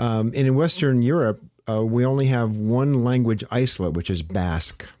 And in Western Europe, we only have one language isolate, which is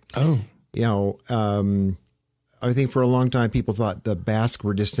Basque. Oh. I think for a long time people thought the Basque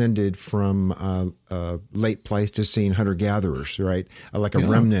were descended from late Pleistocene hunter-gatherers, right? Like a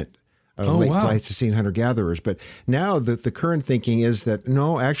remnant of late Pleistocene hunter-gatherers. But now the current thinking is that,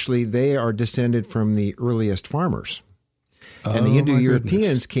 no, actually they are descended from the earliest farmers. And the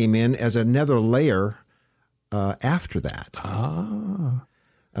Indo-Europeans came in as another layer after that.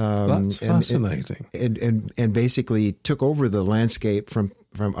 That's fascinating. And basically took over the landscape from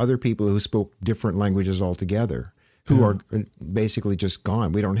other people who spoke different languages altogether, who are basically just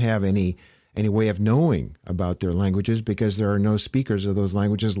gone. We don't have any way of knowing about their languages because there are no speakers of those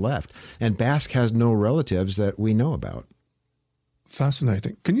languages left. And Basque has no relatives that we know about.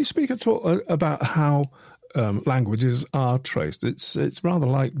 Fascinating. Can you speak at all about how languages are traced? It's rather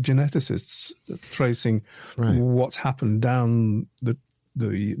like geneticists tracing what's happened down the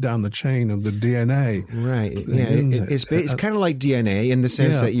chain of the DNA. Right. Yeah. It's kind of like DNA in the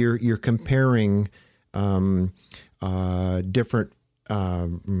sense that you're comparing different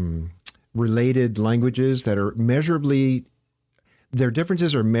related languages that are measurably, their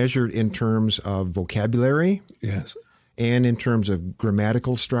differences are measured in terms of vocabulary. Yes. And in terms of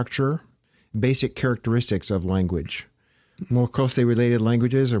grammatical structure, basic characteristics of language. More closely related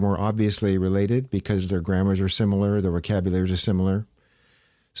languages are more obviously related because their grammars are similar, their vocabularies are similar.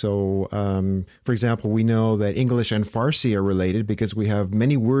 So, for example, we know that English and Farsi are related because we have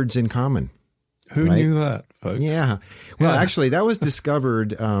many words in common. Who knew that, folks? Yeah. Well, actually, that was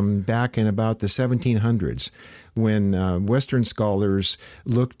discovered back in about the 1700s when Western scholars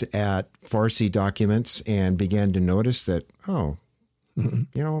looked at Farsi documents and began to notice that,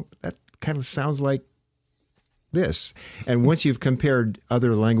 that kind of sounds like this. And once you've compared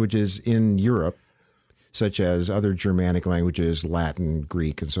other languages in Europe, such as other Germanic languages, Latin,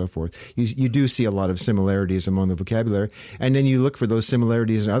 Greek, and so forth, you do see a lot of similarities among the vocabulary. And then you look for those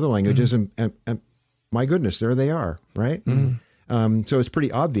similarities in other languages, and my goodness, there they are, right? Mm-hmm. So it's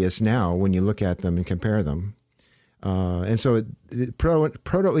pretty obvious now when you look at them and compare them. And so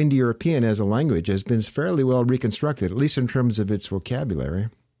Proto-Indo-European as a language has been fairly well reconstructed, at least in terms of its vocabulary.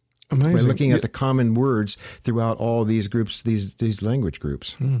 Amazing. By looking at the common words throughout all these groups, these language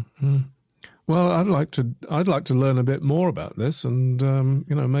groups. Mm-hmm. Well, I'd like to learn a bit more about this, and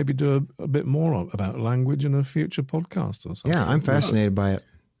maybe do a bit more about language in a future podcast or something. Yeah, I'm fascinated by it.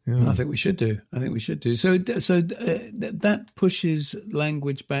 Yeah. I think we should do. So that pushes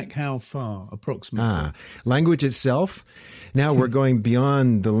language back how far, approximately? Language itself. Now we're going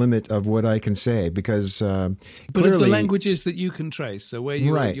beyond the limit of what I can say, because but clearly, of the languages that you can trace. So where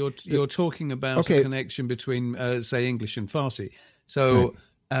you're talking about okay. a connection between, say, English and Farsi. So. Right.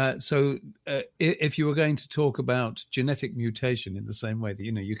 If you were going to talk about genetic mutation in the same way that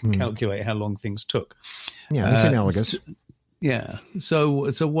you can calculate how long things took, it's analogous. Yeah. So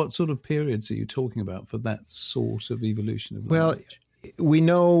what sort of periods are you talking about for that sort of evolution of language? Well, we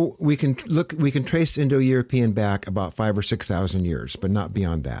know we can trace Indo-European back about 5,000 or 6,000 years, but not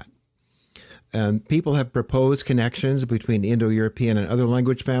beyond that. And people have proposed connections between Indo-European and other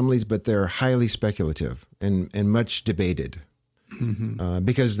language families, but they're highly speculative and much debated. Mm-hmm.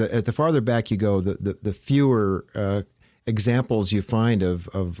 Because the farther back you go, the fewer examples you find of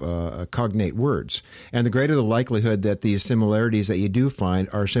cognate words, and the greater the likelihood that these similarities that you do find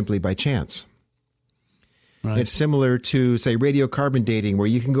are simply by chance. Right. It's similar to, say, radiocarbon dating, where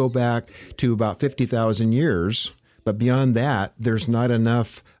you can go back to about 50,000 years, but beyond that, there's not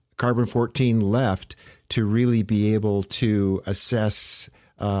enough carbon-14 left to really be able to assess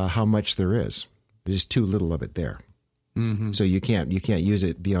how much there is. There's too little of it there. Mm-hmm. So you can't use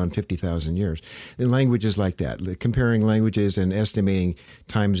it beyond 50,000 years. And languages like that, comparing languages and estimating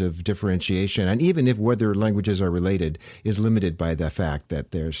times of differentiation, and even if whether languages are related, is limited by the fact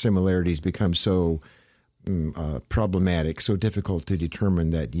that their similarities become so problematic, so difficult to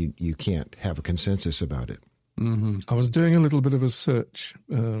determine that you can't have a consensus about it. Mm-hmm. I was doing a little bit of a search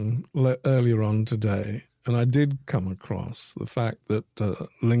earlier on today, and I did come across the fact that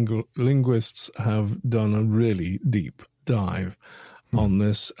linguists have done a really deep dive on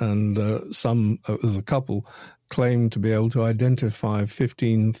this, and some, as a couple, claim to be able to identify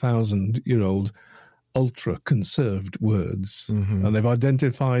 15,000-year-old ultra-conserved words. Mm-hmm. And they've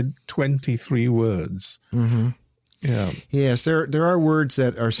identified 23 words. Mm-hmm. Yeah. Yes, there are words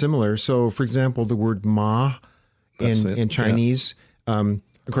that are similar. So, for example, the word ma in Chinese, of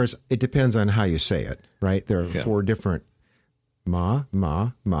course, it depends on how you say it. Right? There are 4 different ma.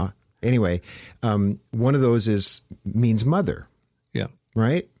 Anyway, one of those means mother. Yeah.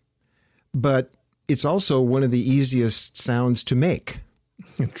 Right? But it's also one of the easiest sounds to make.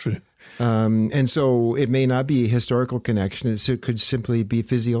 True. And so it may not be a historical connection. It could simply be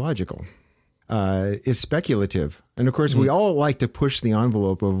physiological. It's speculative. And of course, we all like to push the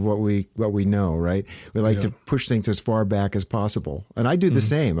envelope of what we know, right? We like to push things as far back as possible. And I do the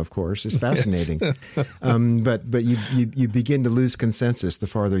same, of course. It's fascinating. Yes. But you begin to lose consensus the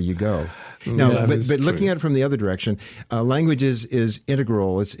farther you go. Now, but looking at it from the other direction, language is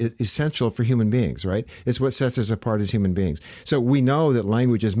integral. It's essential for human beings, right? It's what sets us apart as human beings. So we know that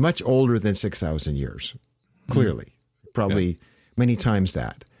language is much older than 6,000 years, clearly, probably many times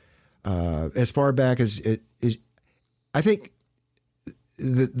that. As far back as it is, I think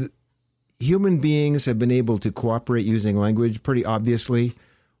the human beings have been able to cooperate using language pretty obviously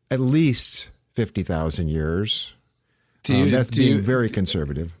at least 50,000 years. That's being very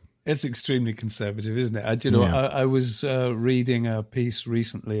conservative. It's extremely conservative, isn't it? I was reading a piece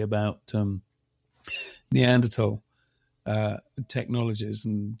recently about Neanderthal technologies,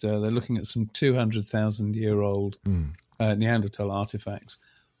 and they're looking at some 200,000-year-old Neanderthal artifacts,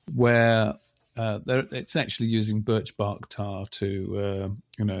 where it's actually using birch bark tar to,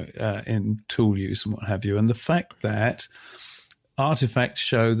 in tool use and what have you. And the fact that artifacts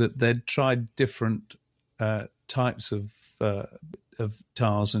show that they'd tried different types of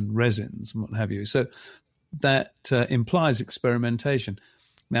tars and resins and what have you. So that implies experimentation.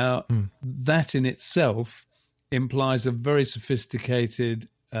 Now, that in itself implies a very sophisticated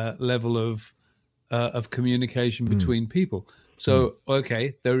level of communication between people. So,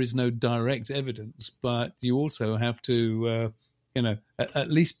 okay, there is no direct evidence, but you also have to,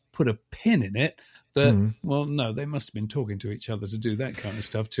 at least put a pin in it that, well, no, they must have been talking to each other to do that kind of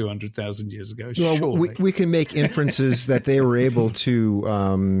stuff 200,000 years ago. Well, we can make inferences that they were able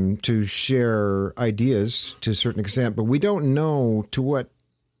to share ideas to a certain extent, but we don't know to what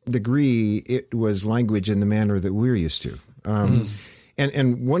degree it was language in the manner that we're used to.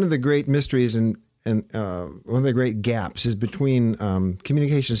 And one of the great mysteries and one of the great gaps is between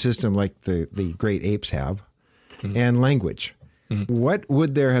communication system like the great apes have and language. What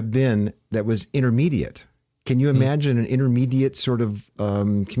would there have been that was intermediate Can you imagine an intermediate sort of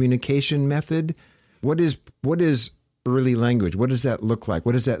communication method? What is early language? What does that look like?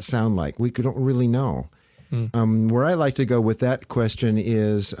 What does that sound like? We don't really know. Where I like to go with that question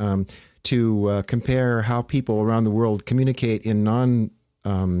is to compare how people around the world communicate in non-verbal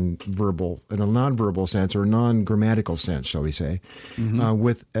sense or non-grammatical sense, shall we say,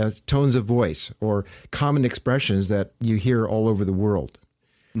 with tones of voice or common expressions that you hear all over the world.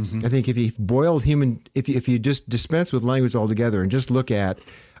 I think if you if you just dispense with language altogether and just look at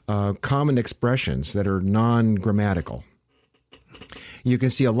common expressions that are non-grammatical, you can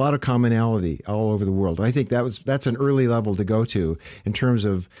see a lot of commonality all over the world. And I think that's an early level to go to in terms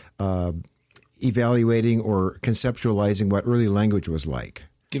of evaluating or conceptualizing what early language was like.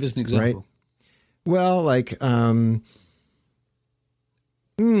 Give us an example. Right? Well, like, or,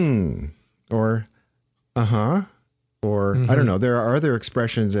 or I don't know. There are other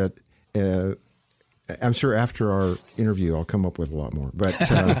expressions that I'm sure after our interview I'll come up with a lot more. But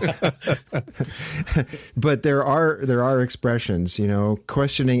but there are expressions,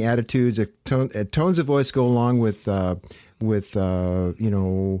 questioning attitudes, tones of voice go along with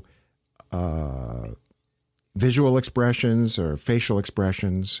visual expressions or facial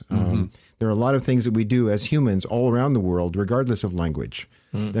expressions. There are a lot of things that we do as humans all around the world, regardless of language.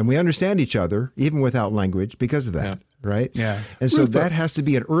 Then we understand each other, even without language, because of that, right? Yeah. And so that has to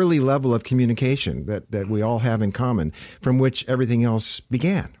be an early level of communication that we all have in common, from which everything else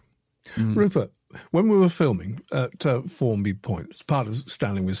began. Rupert, when we were filming at Formby Point, it's part of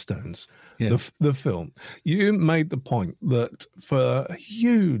Standing with Stones, the film, you made the point that for a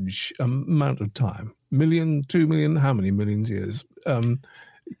huge amount of time, 2 million, how many millions years,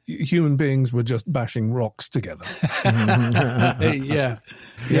 human beings were just bashing rocks together. Yeah.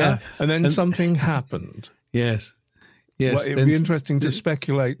 And then something happened. Yes. Well, it would be interesting to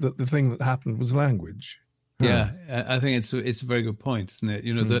speculate that the thing that happened was language. Yeah, I think it's a very good point, isn't it?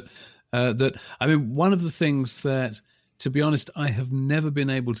 That I mean, one of the things that, to be honest, I have never been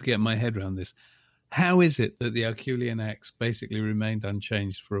able to get my head around this. How is it that the Herculean axe basically remained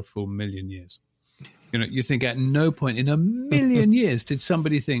unchanged for a full million years? You think at no point in a million years did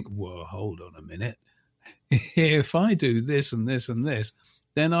somebody think, whoa, hold on a minute. If I do this and this and this,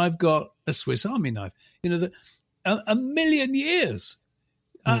 then I've got a Swiss Army knife. A million years.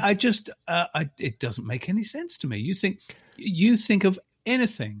 It doesn't make any sense to me. You think of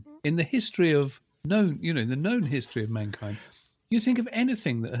anything in the history of in the known history of mankind, you think of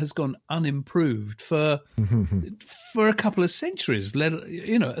anything that has gone unimproved for a couple of centuries,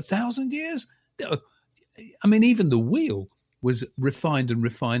 1,000 years. I mean, even the wheel was refined and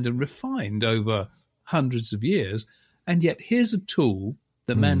refined and refined over hundreds of years. And yet here's a tool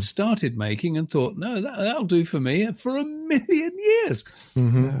that man started making and thought, no, that'll do for me for a million years.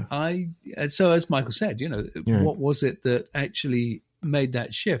 So as Michael said, what was it that actually made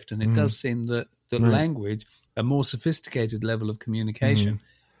that shift? And it does seem that language, a more sophisticated level of communication,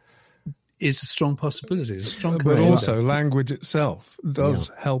 is a strong possibility. It's a strong but also language itself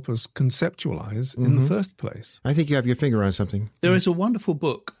does help us conceptualize in the first place. I think you have your finger on something. There is a wonderful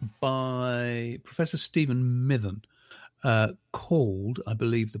book by Professor Stephen Mithen called, I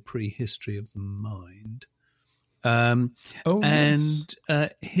believe, The Prehistory of the Mind.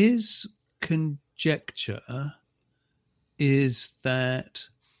 His conjecture is that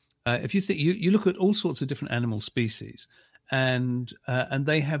if you think you look at all sorts of different animal species, and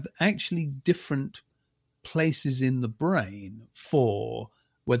they have actually different places in the brain for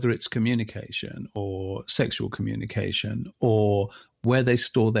whether it's communication or sexual communication or where they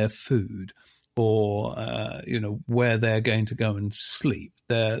store their food or where they're going to go and sleep,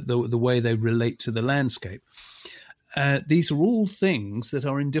 the way they relate to the landscape. These are all things that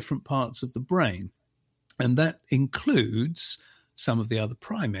are in different parts of the brain, and that includes some of the other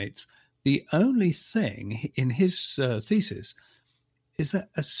primates. The only thing in his thesis is that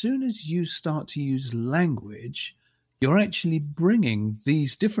as soon as you start to use language, you're actually bringing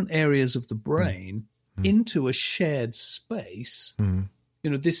these different areas of the brain into a shared space,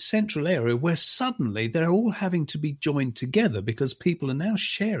 this central area where suddenly they're all having to be joined together because people are now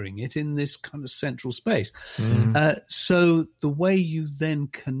sharing it in this kind of central space. So the way you then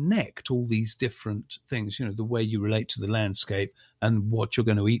connect all these different things, the way you relate to the landscape and what you're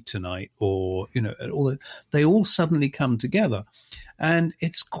going to eat tonight, or, all that, they all suddenly come together. And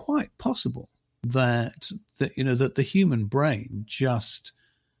it's quite possible that the human brain just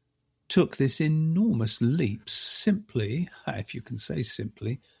took this enormous leap simply, if you can say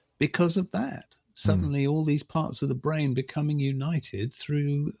simply, because of that. Suddenly all these parts of the brain becoming united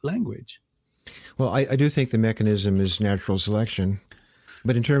through language. Well, I do think the mechanism is natural selection.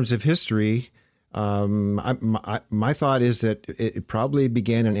 But in terms of history, My thought is that it probably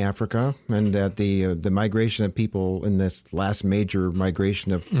began in Africa, and that the migration of people in this last major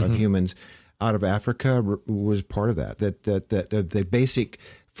migration of humans out of Africa was part of that. That the basic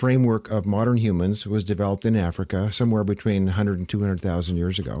framework of modern humans was developed in Africa somewhere between 100 and 200,000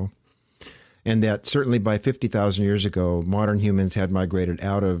 years ago. And that certainly by 50,000 years ago, modern humans had migrated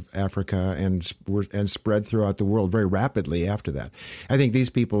out of Africa and spread throughout the world very rapidly after that. I think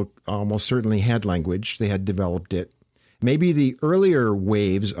these people almost certainly had language. They had developed it. Maybe the earlier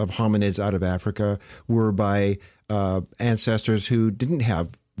waves of hominids out of Africa were by ancestors who didn't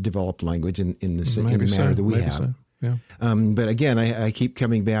have developed language in the manner that we have. So. Yeah. But again, I keep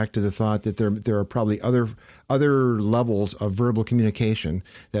coming back to the thought that there are probably other levels of verbal communication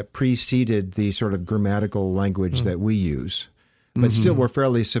that preceded the sort of grammatical language that we use, but still were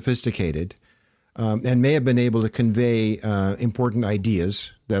fairly sophisticated, and may have been able to convey important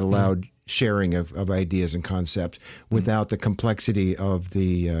ideas that allowed sharing of ideas and concepts without the complexity of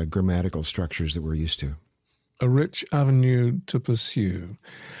the grammatical structures that we're used to. A rich avenue to pursue.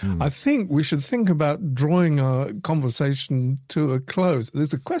 I think we should think about drawing our conversation to a close.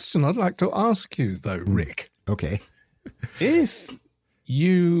 There's a question I'd like to ask you, though, Rick. Okay. If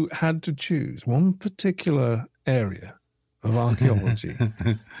you had to choose one particular area of archaeology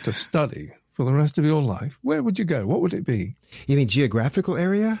to study for the rest of your life, where would you go? What would it be? You mean geographical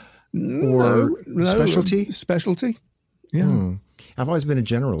area? Or specialty? Specialty, yeah. I've always been a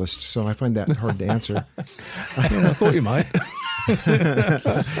generalist, so I find that hard to answer. I thought you might.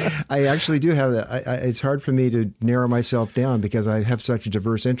 I actually do have that. It's hard for me to narrow myself down because I have such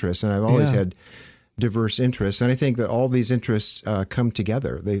diverse interests, and I've always had diverse interests. And I think that all these interests come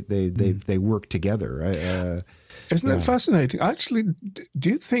together. They work together. Isn't that fascinating? Actually, do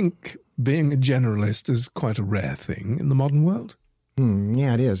you think being a generalist is quite a rare thing in the modern world?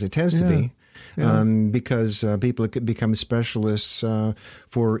 Yeah, it is. It tends to be. Yeah. Because people could become specialists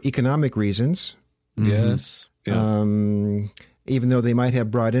for economic reasons. Yes. Yeah. Even though they might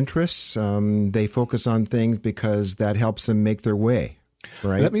have broad interests, they focus on things because that helps them make their way.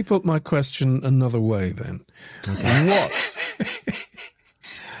 Right. Let me put my question another way then. Okay.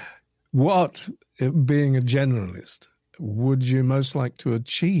 What, being a generalist, would you most like to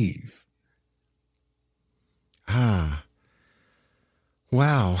achieve?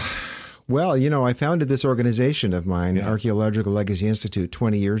 Wow. Well, I founded this organization of mine, Archaeological Legacy Institute,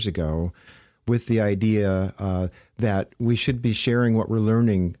 20 years ago, with the idea that we should be sharing what we're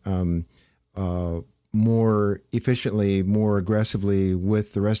learning more efficiently, more aggressively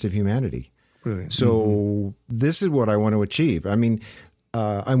with the rest of humanity. Brilliant. So this is what I want to achieve. I mean,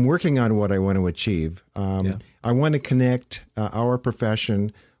 I'm working on what I want to achieve. I want to connect our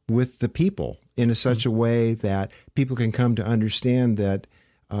profession with the people in such a way that people can come to understand that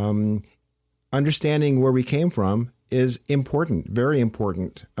understanding where we came from is important, very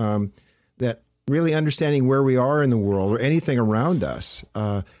important. That really understanding where we are in the world or anything around us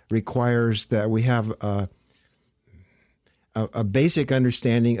requires that we have a basic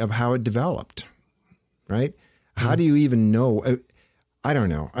understanding of how it developed, right? How do you even know? I don't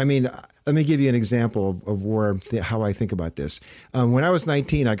know. I mean, let me give you an example of how I think about this. When I was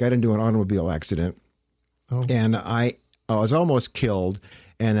 19, I got into an automobile accident, and I was almost killed.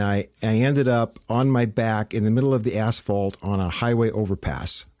 And I ended up on my back in the middle of the asphalt on a highway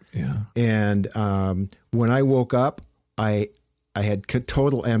overpass. Yeah. And when I woke up, I had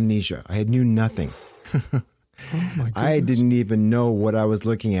total amnesia. I knew nothing. Oh my goodness. I didn't even know what I was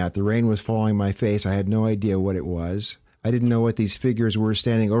looking at. The rain was falling on my face. I had no idea what it was. I didn't know what these figures were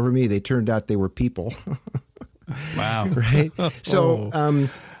standing over me. They turned out they were people. Wow. Right. So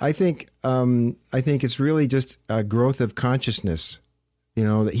I think it's really just a growth of consciousness.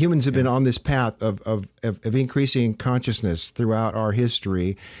 That humans have been on this path of increasing consciousness throughout our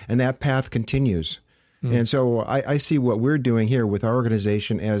history, and that path continues. And so I see what we're doing here with our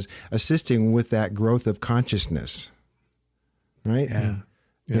organization as assisting with that growth of consciousness. Right?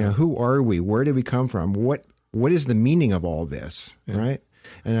 Yeah. Who are we? Where did we come from? What is the meaning of all this? Yeah. Right?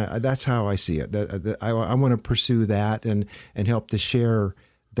 And that's how I see it. I want to pursue that and help to share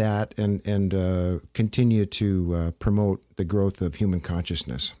that and continue to promote the growth of human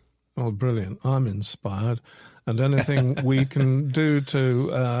consciousness. Oh, brilliant. I'm inspired. And anything we can do to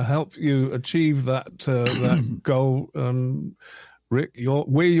help you achieve that goal, Rick,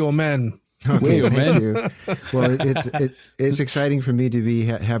 we're your men. Okay, thank you. Well, it's exciting for me to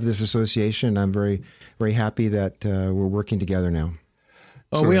have this association. I'm very, very happy that we're working together now.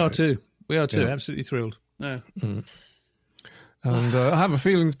 Oh, terrific. We are too. We are too. Yeah. Absolutely thrilled. No. And I have a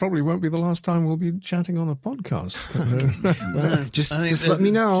feeling this probably won't be the last time we'll be chatting on a podcast. Just let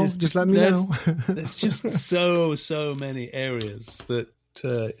me know. Just let me know. There's just so many areas that,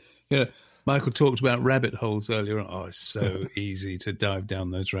 Michael talked about rabbit holes earlier on. Oh, it's so easy to dive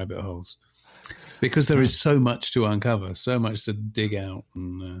down those rabbit holes because there is so much to uncover, so much to dig out.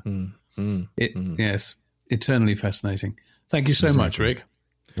 And yes, eternally fascinating. Thank you so much, Rick.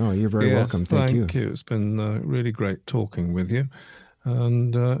 Oh, you're very welcome. Thank you. It's been really great talking with you.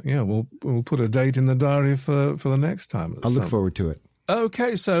 And we'll put a date in the diary for the next time. I'll look forward to it.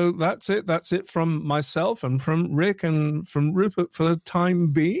 Okay, so that's it. That's it from myself and from Rick and from Rupert for the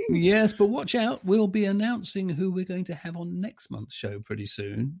time being. Yes, but watch out. We'll be announcing who we're going to have on next month's show pretty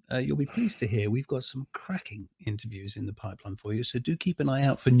soon. You'll be pleased to hear we've got some cracking interviews in the pipeline for you, so do keep an eye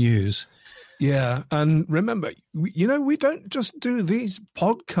out for news. Yeah, and remember, we don't just do these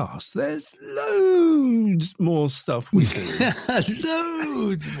podcasts. There's loads more stuff we do.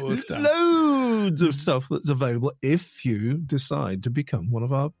 Loads more stuff. Loads of stuff that's available if you decide to become one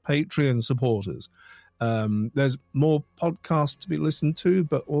of our Patreon supporters. There's more podcasts to be listened to,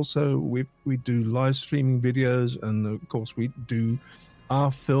 but also we do live streaming videos, and of course we do our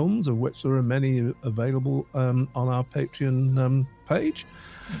films, of which there are many available on our Patreon page.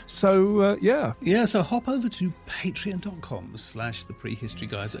 So, so hop over to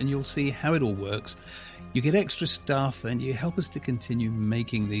patreon.com/theprehistoryguys and you'll see how it all works. You get extra stuff and you help us to continue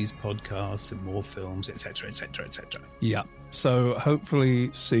making these podcasts and more films, etc., etc., etc. Yeah. So hopefully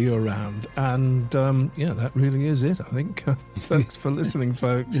see you around. And that really is it, I think. Thanks for listening,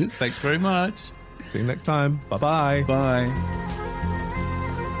 folks. Thanks very much. See you next time. Bye-bye. Bye.